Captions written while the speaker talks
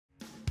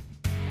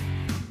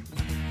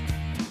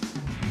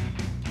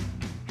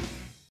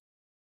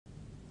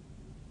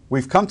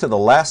We've come to the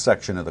last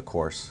section of the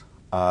course.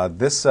 At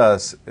this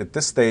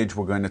stage,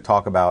 we're going to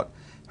talk about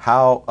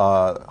how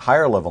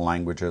higher level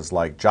languages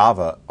like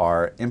Java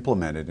are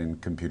implemented in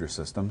computer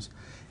systems.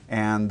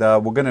 And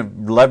we're going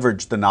to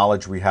leverage the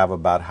knowledge we have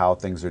about how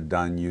things are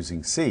done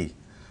using C,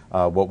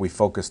 what we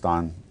focused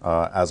on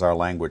as our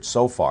language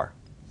so far.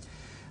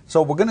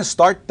 So we're going to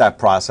start that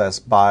process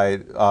by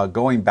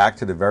going back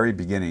to the very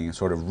beginning and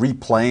sort of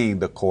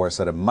replaying the course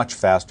at a much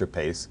faster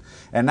pace,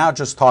 and now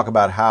just talk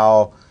about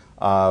how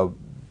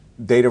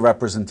data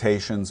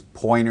representations,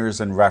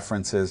 pointers and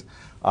references,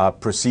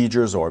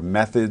 procedures or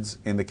methods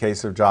in the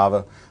case of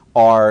Java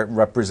are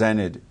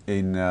represented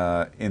in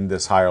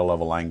this higher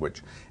level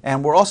language.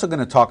 And we're also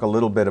going to talk a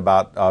little bit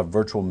about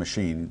virtual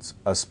machines,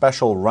 a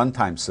special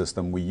runtime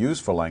system we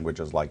use for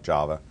languages like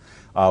Java,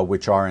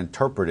 which are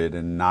interpreted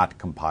and not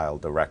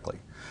compiled directly.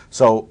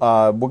 So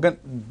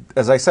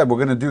as I said, we're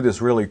going to do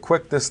this really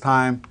quick this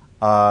time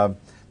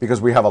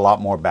because we have a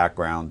lot more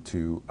background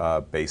to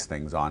base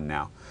things on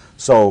now.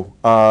 So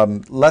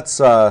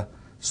let's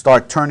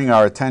start turning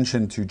our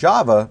attention to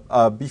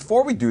Java.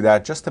 Before we do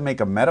that, just to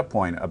make a meta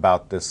point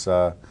about this,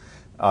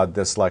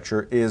 this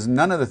lecture, is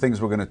none of the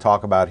things we're going to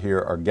talk about here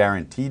are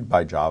guaranteed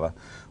by Java.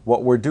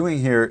 What we're doing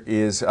here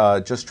is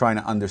just trying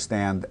to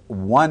understand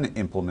one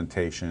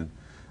implementation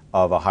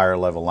of a higher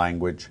level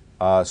language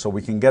so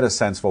we can get a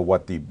sense for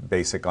what the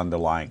basic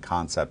underlying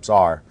concepts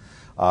are,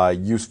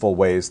 useful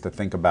ways to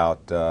think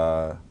about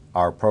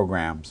our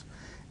programs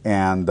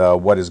and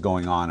what is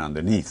going on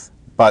underneath.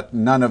 But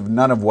none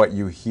of what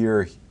you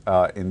hear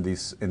in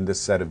this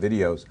set of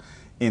videos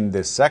in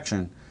this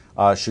section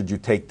should you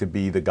take to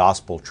be the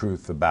gospel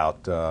truth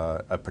about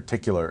a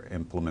particular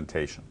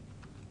implementation.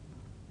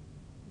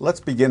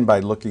 Let's begin by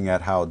looking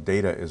at how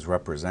data is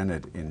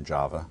represented in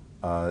Java.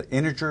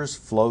 Integers,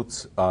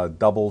 floats,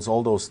 doubles,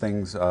 all those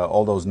things,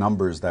 all those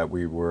numbers that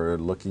we were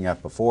looking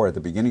at before at the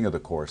beginning of the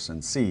course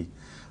in C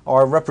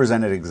are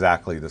represented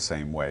exactly the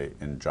same way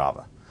in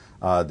Java.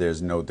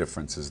 There's no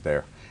differences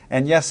there.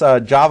 And yes,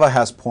 Java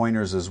has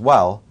pointers as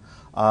well.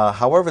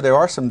 However, there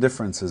are some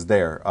differences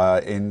there.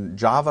 In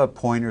Java,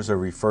 pointers are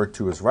referred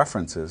to as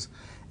references,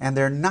 and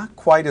they're not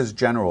quite as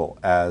general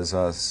as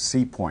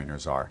C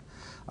pointers are.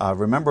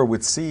 Remember,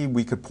 with C,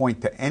 we could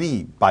point to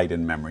any byte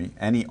in memory,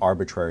 any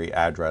arbitrary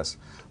address.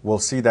 We'll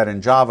see that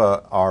in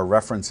Java, our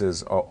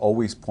references are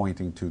always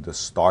pointing to the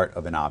start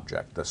of an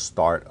object, the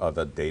start of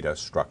a data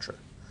structure.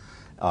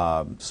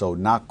 So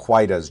not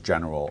quite as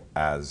general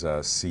as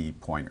C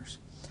pointers.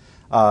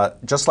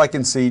 Just like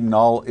in C,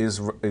 null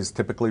is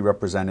typically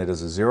represented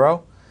as a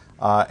 0,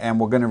 and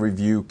we're going to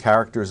review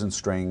characters and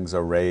strings,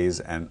 arrays,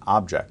 and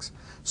objects.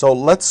 So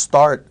let's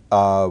start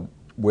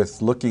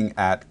with looking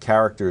at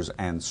characters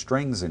and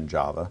strings in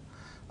Java.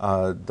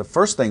 The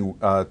first thing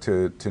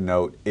to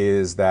note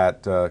is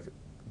that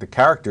the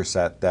character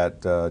set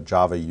that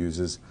Java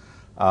uses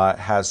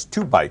has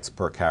 2 bytes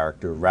per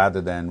character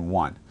rather than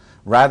 1.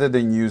 Rather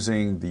than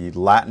using the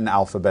Latin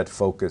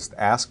alphabet-focused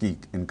ASCII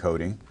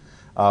encoding,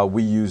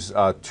 we use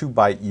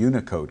 2-byte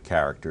Unicode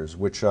characters,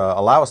 which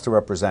allow us to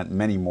represent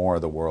many more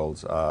of the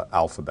world's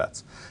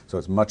alphabets. So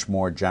it's much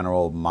more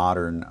general,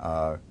 modern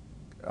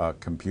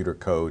computer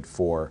code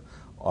for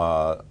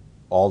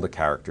all the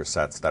character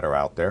sets that are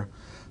out there.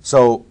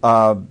 So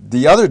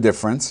the other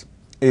difference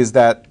is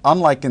that,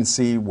 unlike in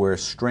C, where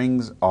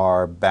strings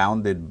are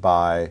bounded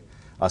by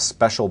a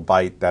special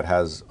byte that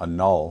has a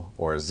null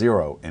or a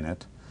 0 in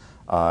it,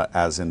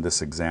 as in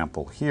this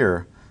example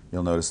here,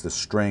 you'll notice the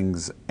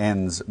strings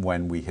ends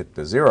when we hit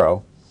the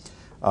 0.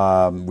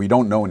 We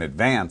don't know in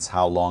advance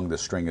how long the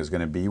string is going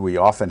to be. We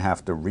often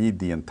have to read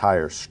the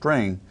entire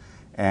string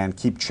and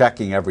keep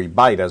checking every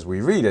byte as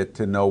we read it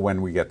to know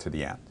when we get to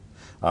the end,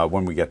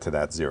 when we get to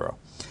that 0.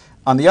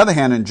 On the other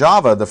hand, in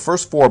Java, the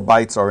first 4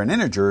 bytes are an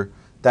integer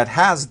that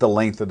has the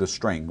length of the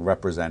string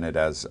represented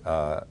as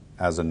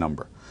a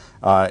number.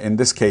 In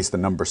this case, the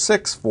number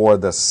 6 for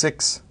the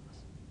 6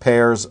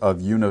 pairs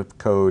of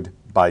Unicode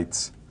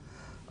bytes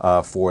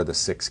for the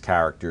 6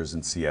 characters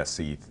in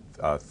CSC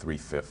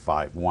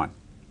 3551.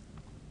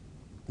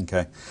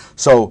 Okay,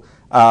 so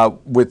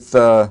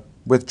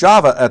with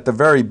Java at the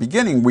very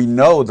beginning, we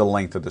know the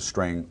length of the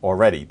string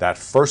already. That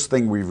first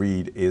thing we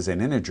read is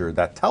an integer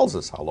that tells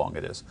us how long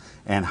it is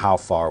and how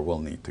far we'll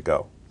need to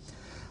go.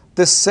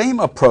 This same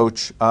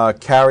approach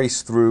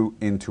carries through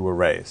into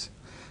arrays.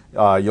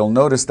 You'll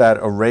notice that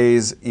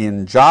arrays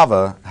in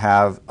Java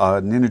have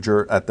an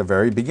integer at the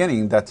very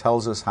beginning that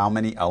tells us how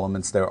many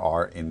elements there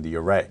are in the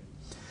array.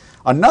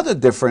 Another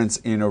difference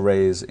in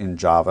arrays in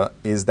Java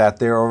is that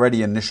they're already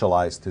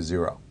initialized to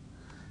 0.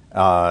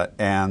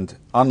 And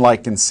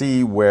unlike in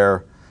C,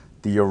 where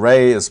the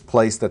array is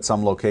placed at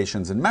some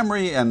locations in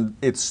memory and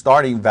its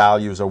starting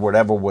values are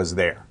whatever was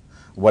there,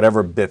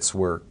 whatever bits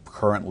were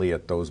currently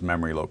at those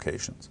memory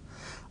locations.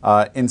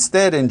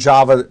 Instead, in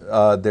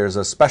Java, there's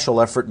a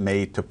special effort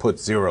made to put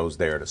zeros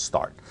there to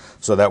start,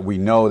 so that we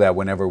know that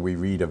whenever we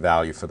read a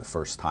value for the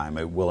first time,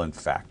 it will in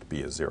fact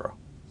be a 0.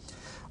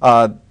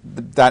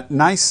 That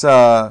nice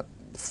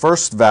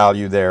first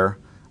value there,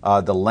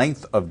 the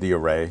length of the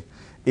array,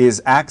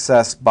 is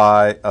accessed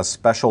by a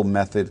special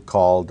method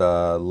called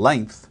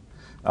length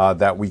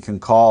that we can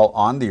call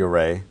on the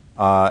array,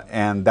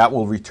 and that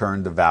will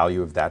return the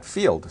value of that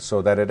field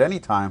so that at any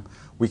time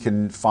we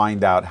can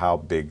find out how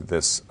big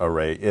this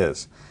array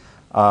is.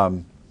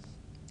 And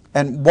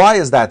why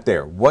is that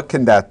there? What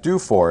can that do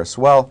for us?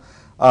 Well,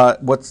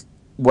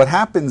 what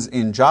happens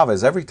in Java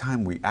is every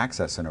time we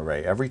access an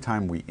array, every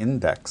time we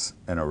index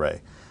an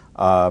array,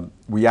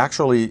 we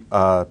actually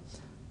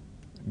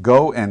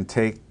go and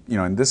take,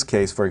 in this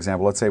case, for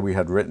example, let's say we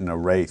had written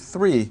array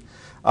 3,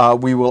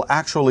 we will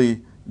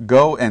actually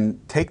go and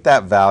take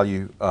that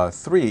value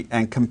 3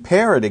 and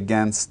compare it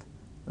against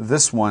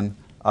this one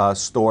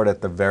stored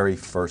at the very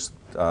first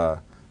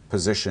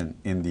position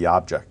in the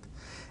object,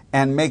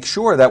 and make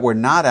sure that we're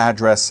not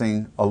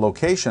addressing a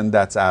location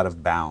that's out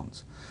of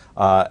bounds,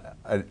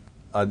 an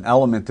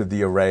element of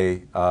the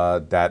array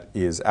that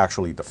is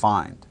actually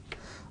defined.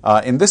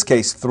 In this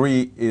case,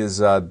 3 is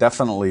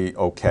definitely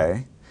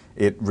okay.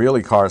 It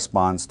really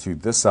corresponds to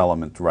this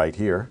element right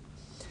here.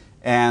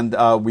 And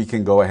we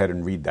can go ahead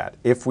and read that.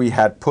 If we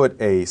had put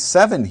a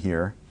 7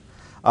 here,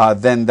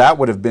 then that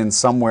would have been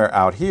somewhere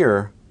out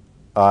here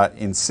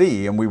in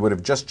C, and we would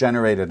have just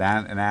generated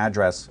an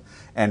address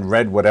and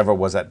read whatever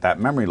was at that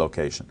memory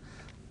location.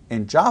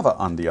 In Java,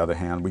 on the other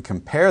hand, we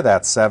compare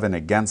that 7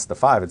 against the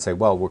 5 and say,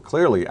 well, we're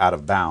clearly out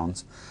of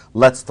bounds.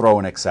 Let's throw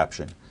an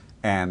exception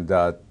and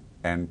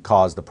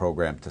cause the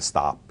program to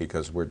stop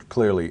because we're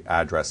clearly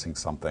addressing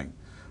something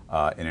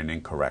in an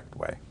incorrect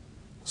way.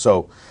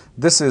 So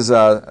this is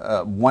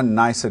one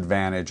nice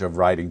advantage of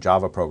writing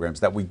Java programs,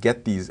 that we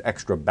get these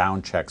extra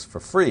bound checks for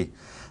free.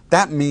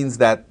 That means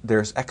that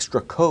there's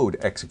extra code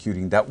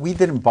executing that we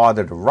didn't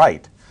bother to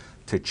write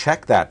to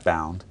check that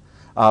bound,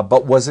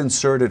 but was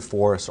inserted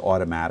for us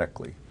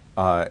automatically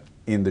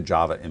in the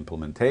Java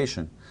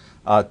implementation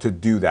to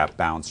do that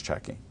bounds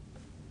checking.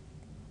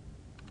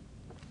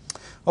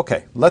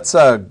 Okay, let's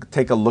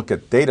take a look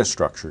at data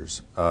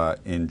structures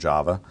in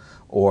Java,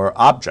 or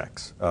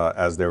objects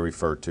as they're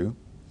referred to.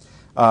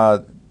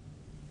 The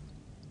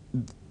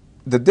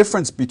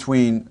difference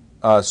between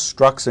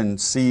structs in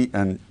C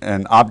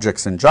and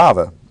objects in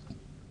Java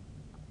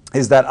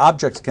is that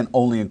objects can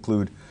only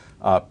include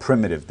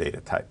primitive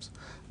data types,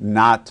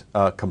 not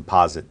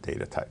composite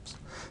data types.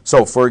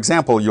 So for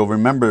example, you'll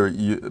remember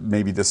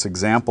maybe this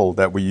example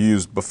that we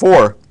used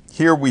before.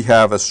 Here we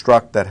have a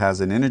struct that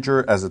has an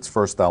integer as its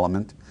first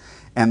element,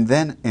 and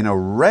then an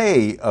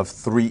array of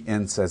 3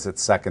 ints as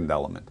its second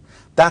element.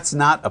 That's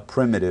not a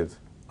primitive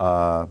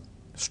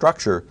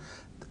structure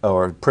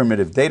or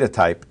primitive data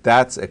type.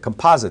 That's a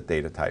composite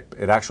data type.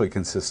 It actually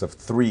consists of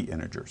 3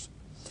 integers.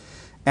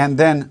 And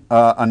then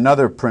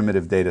another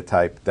primitive data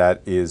type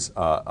that is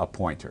a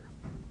pointer.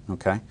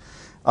 Okay?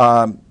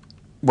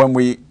 When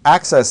we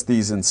access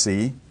these in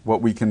C,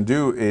 what we can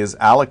do is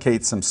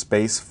allocate some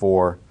space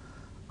for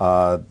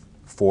the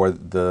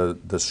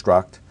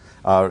struct,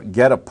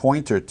 get a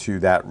pointer to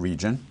that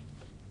region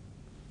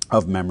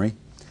of memory,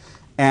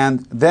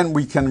 and then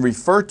we can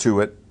refer to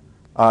it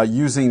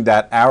using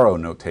that arrow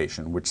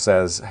notation, which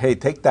says, hey,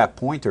 take that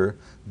pointer,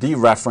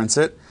 dereference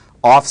it,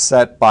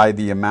 offset by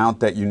the amount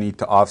that you need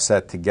to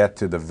offset to get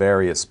to the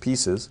various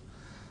pieces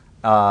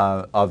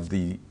of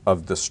the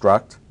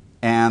struct,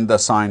 and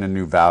assign a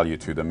new value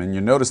to them. And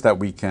you notice that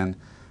we can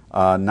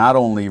not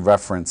only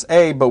reference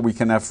A, but we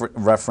can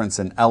reference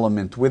an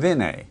element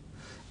within A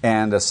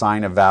and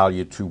assign a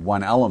value to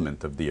one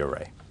element of the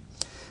array.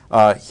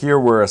 Here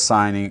we're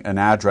assigning an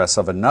address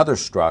of another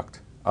struct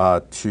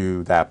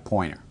to that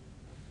pointer.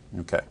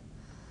 Okay.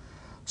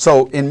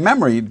 So in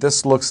memory,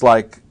 this looks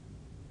like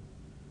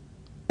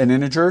an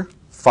integer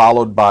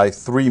followed by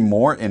 3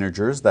 more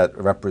integers that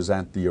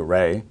represent the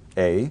array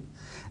A,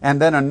 and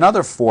then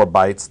another 4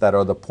 bytes that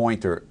are the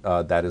pointer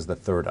that is the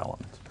third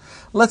element.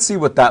 Let's see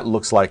what that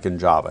looks like in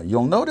Java.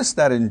 You'll notice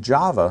that in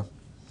Java,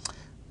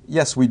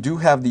 yes, we do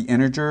have the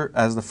integer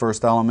as the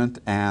first element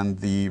and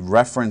the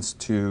reference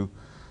to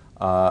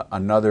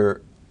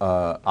another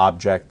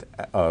object,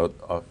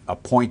 a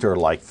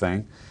pointer-like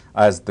thing,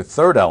 as the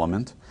third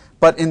element.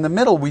 But in the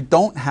middle, we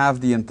don't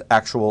have the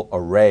actual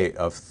array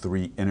of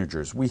 3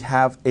 integers. We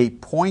have a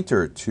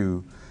pointer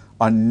to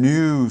a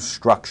new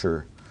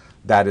structure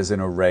that is an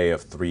array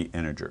of 3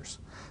 integers.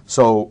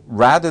 So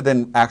rather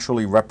than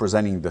actually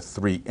representing the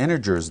 3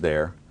 integers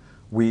there,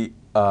 we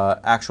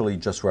actually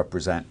just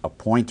represent a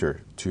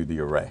pointer to the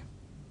array.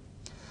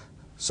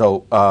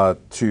 So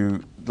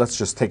let's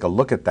just take a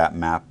look at that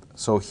map.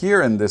 So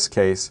here in this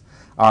case,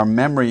 our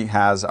memory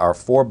has our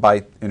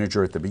 4-byte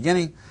integer at the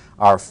beginning,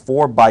 our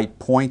 4-byte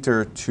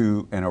pointer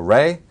to an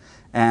array,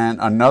 and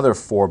another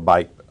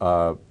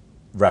 4-byte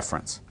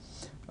reference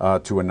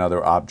to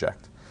another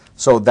object.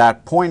 So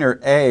that pointer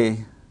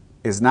A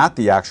is not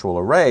the actual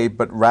array,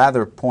 but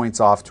rather points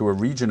off to a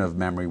region of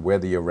memory where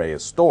the array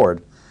is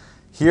stored.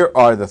 Here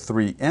are the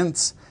 3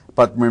 ints,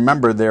 but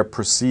remember they're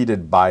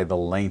preceded by the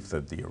length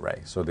of the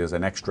array. So there's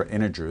an extra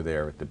integer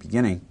there at the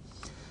beginning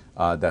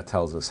that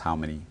tells us how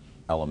many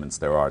elements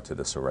there are to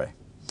this array.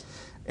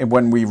 And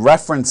when we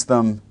reference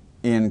them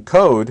in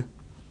code,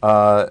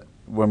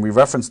 when we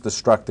reference the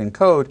struct in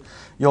code,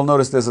 you'll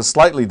notice there's a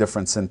slightly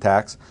different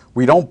syntax.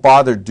 We don't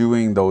bother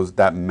doing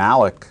that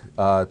malloc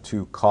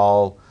to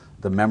call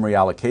the memory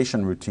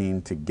allocation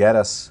routine to get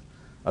us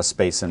a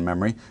space in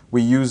memory.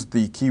 We use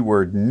the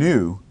keyword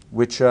new,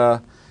 which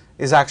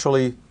is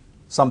actually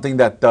something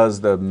that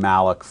does the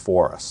malloc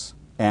for us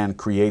and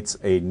creates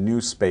a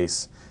new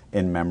space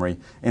in memory.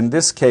 In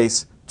this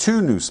case,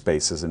 2 new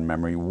spaces in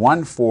memory,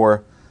 one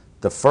for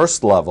the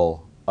first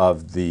level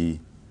of the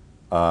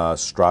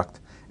struct,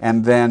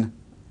 and then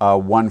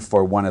one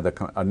for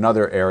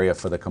another area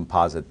for the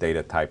composite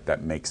data type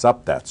that makes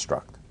up that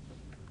struct,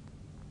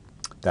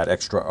 that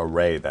extra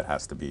array that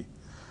has to be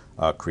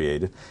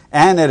created.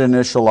 And it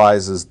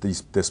initializes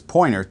this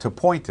pointer to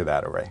point to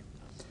that array.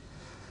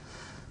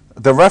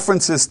 The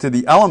references to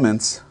the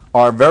elements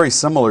are very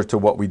similar to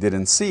what we did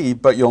in C,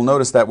 but you'll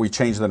notice that we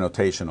changed the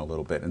notation a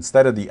little bit.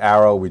 Instead of the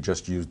arrow, we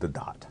just used the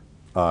dot.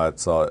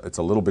 It's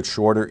a little bit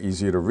shorter,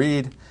 easier to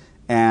read,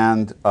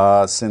 and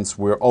since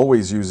we're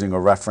always using a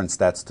reference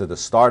that's to the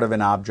start of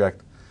an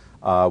object,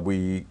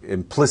 we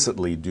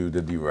implicitly do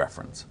the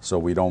dereference. So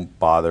we don't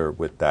bother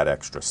with that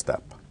extra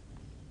step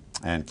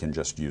and can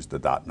just use the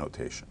dot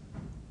notation.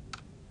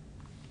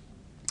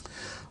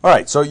 All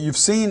right, so you've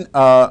seen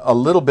a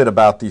little bit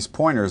about these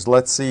pointers.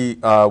 Let's see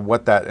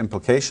what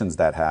implications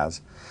that has.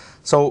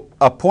 So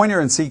a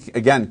pointer in C,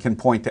 again, can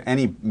point to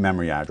any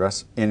memory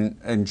address.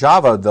 In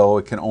Java, though,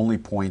 it can only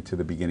point to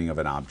the beginning of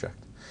an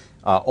object,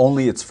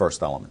 only its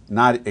first element.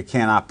 It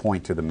cannot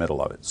point to the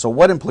middle of it. So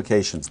what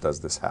implications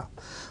does this have?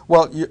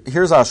 Well,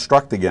 here's our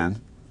struct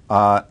again,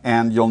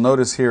 and you'll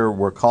notice here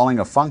we're calling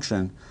a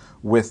function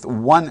with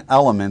one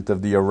element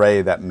of the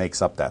array that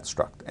makes up that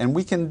struct. And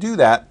we can do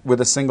that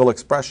with a single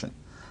expression.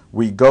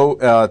 We go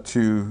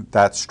to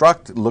that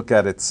struct, look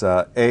at its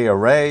A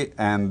array,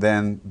 and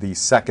then the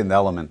second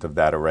element of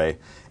that array,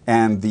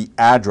 and the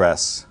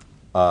address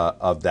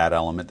of that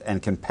element,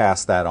 and can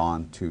pass that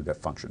on to the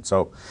function.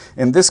 So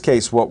in this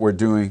case, what we're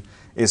doing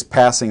is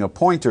passing a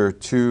pointer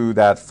to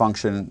that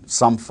function,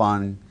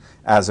 SumFun,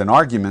 as an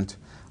argument,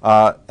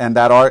 and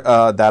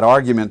that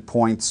argument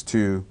points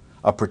to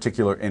a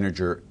particular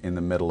integer in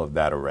the middle of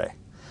that array.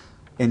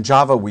 In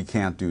Java, we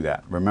can't do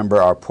that. Remember,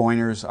 our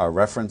pointers, our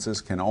references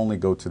can only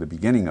go to the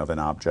beginning of an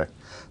object.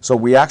 So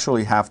we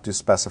actually have to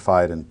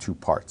specify it in 2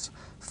 parts.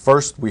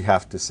 First, we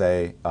have to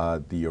say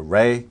the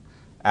array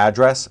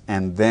address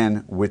and then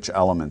which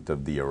element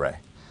of the array,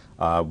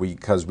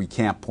 because we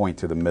can't point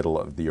to the middle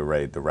of the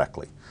array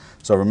directly.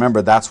 So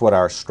remember, that's what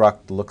our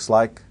struct looks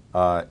like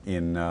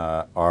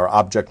our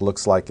object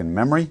looks like in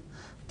memory,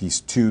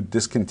 these 2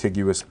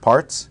 discontiguous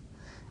parts.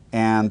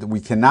 And we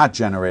cannot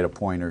generate a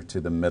pointer to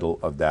the middle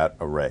of that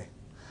array.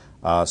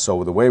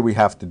 So the way we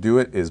have to do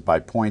it is by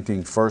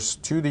pointing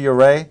first to the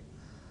array,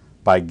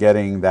 by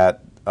getting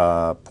that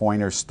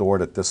pointer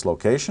stored at this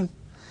location,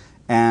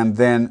 and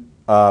then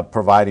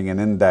providing an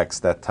index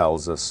that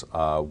tells us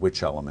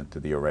which element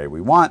of the array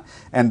we want,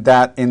 and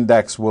that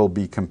index will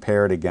be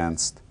compared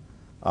against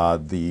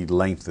the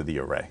length of the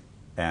array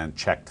and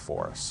checked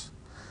for us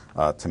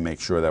to make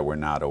sure that we're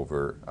not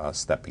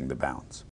overstepping the bounds.